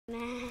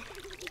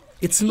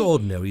It's an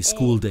ordinary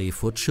school day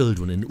for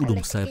children in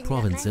Udomxai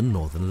province in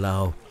northern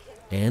Laos,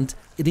 and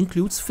it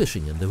includes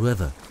fishing in the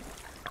river.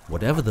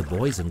 Whatever the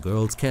boys and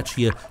girls catch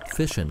here,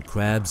 fish and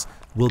crabs,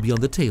 will be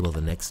on the table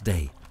the next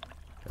day.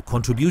 A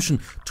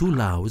contribution to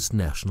Laos'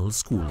 national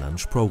school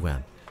lunch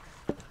program.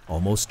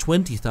 Almost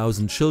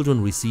 20,000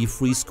 children receive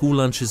free school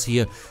lunches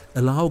here,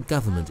 a Lao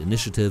government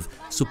initiative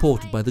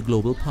supported by the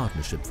Global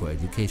Partnership for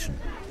Education.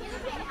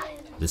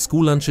 The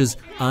school lunches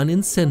are an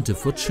incentive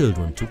for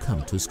children to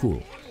come to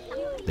school.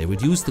 They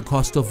reduce the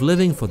cost of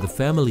living for the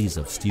families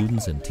of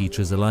students and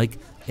teachers alike,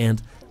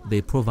 and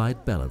they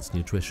provide balanced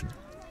nutrition.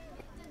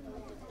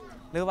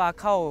 We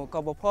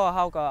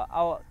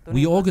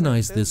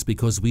organize this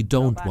because we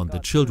don't want the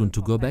children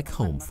to go back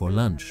home for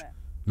lunch.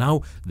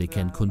 Now they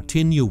can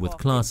continue with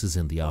classes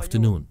in the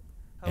afternoon.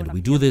 And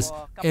we do this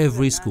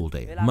every school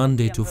day,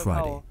 Monday to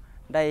Friday.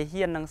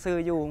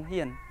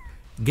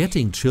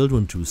 Getting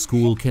children to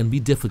school can be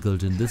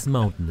difficult in this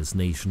mountainous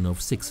nation of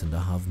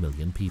 6.5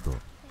 million people.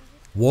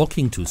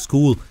 Walking to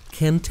school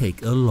can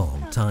take a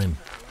long time.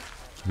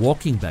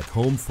 Walking back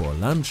home for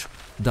lunch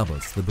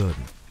doubles the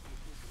burden.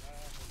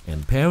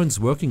 And parents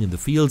working in the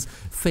fields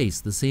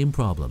face the same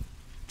problem.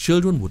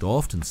 Children would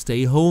often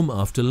stay home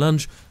after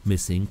lunch,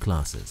 missing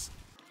classes.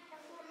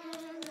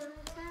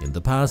 In the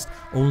past,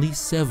 only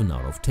 7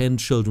 out of 10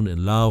 children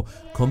in Laos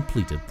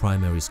completed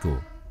primary school.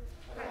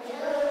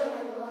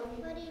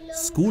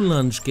 School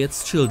lunch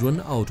gets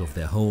children out of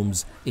their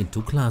homes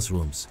into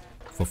classrooms.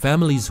 For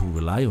families who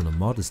rely on a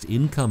modest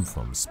income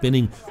from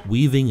spinning,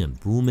 weaving and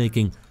broom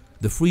making,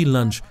 the free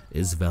lunch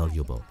is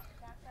valuable.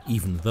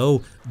 Even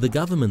though the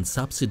government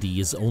subsidy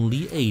is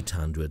only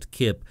 800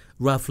 kip,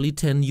 roughly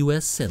 10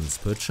 US cents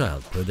per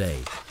child per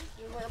day.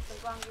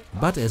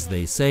 But as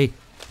they say,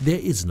 there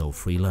is no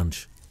free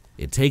lunch.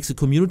 It takes a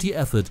community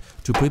effort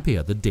to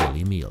prepare the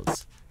daily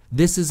meals.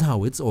 This is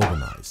how it's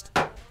organized.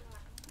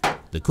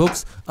 The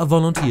cooks are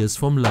volunteers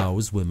from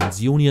Laos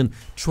Women's Union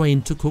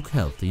trained to cook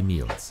healthy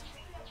meals.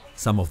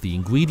 Some of the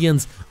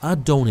ingredients are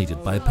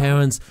donated by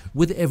parents,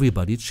 with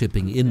everybody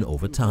chipping in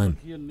over time,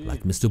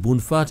 like Mr.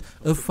 Bunfat,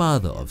 a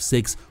father of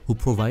 6 who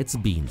provides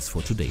beans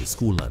for today's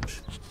school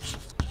lunch.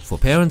 For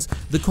parents,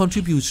 the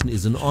contribution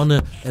is an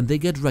honor and they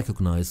get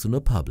recognized on a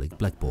public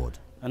blackboard.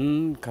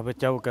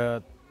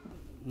 The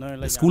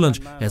school lunch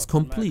has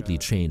completely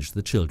changed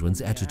the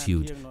children's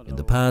attitude. In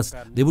the past,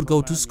 they would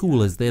go to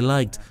school as they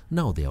liked.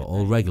 Now they are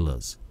all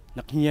regulars.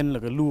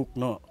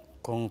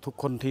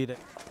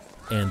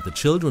 And the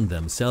children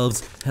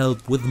themselves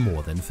help with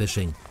more than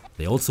fishing.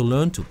 They also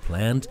learn to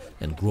plant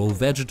and grow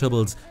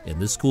vegetables in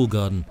the school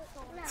garden.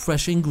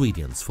 Fresh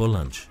ingredients for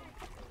lunch.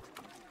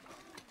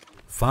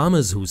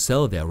 Farmers who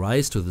sell their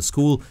rice to the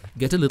school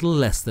get a little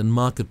less than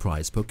market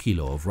price per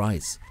kilo of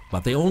rice.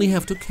 But they only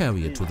have to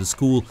carry it to the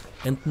school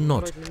and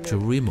not to a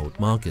remote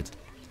market.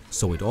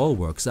 So it all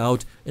works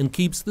out and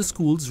keeps the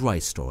school's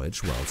rice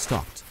storage well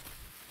stocked.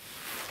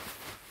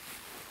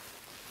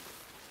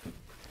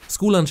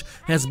 School lunch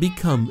has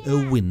become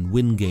a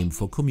win-win game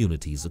for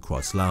communities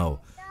across Laos.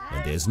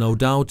 And there's no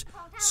doubt,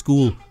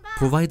 school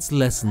provides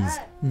lessons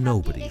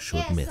nobody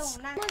should miss.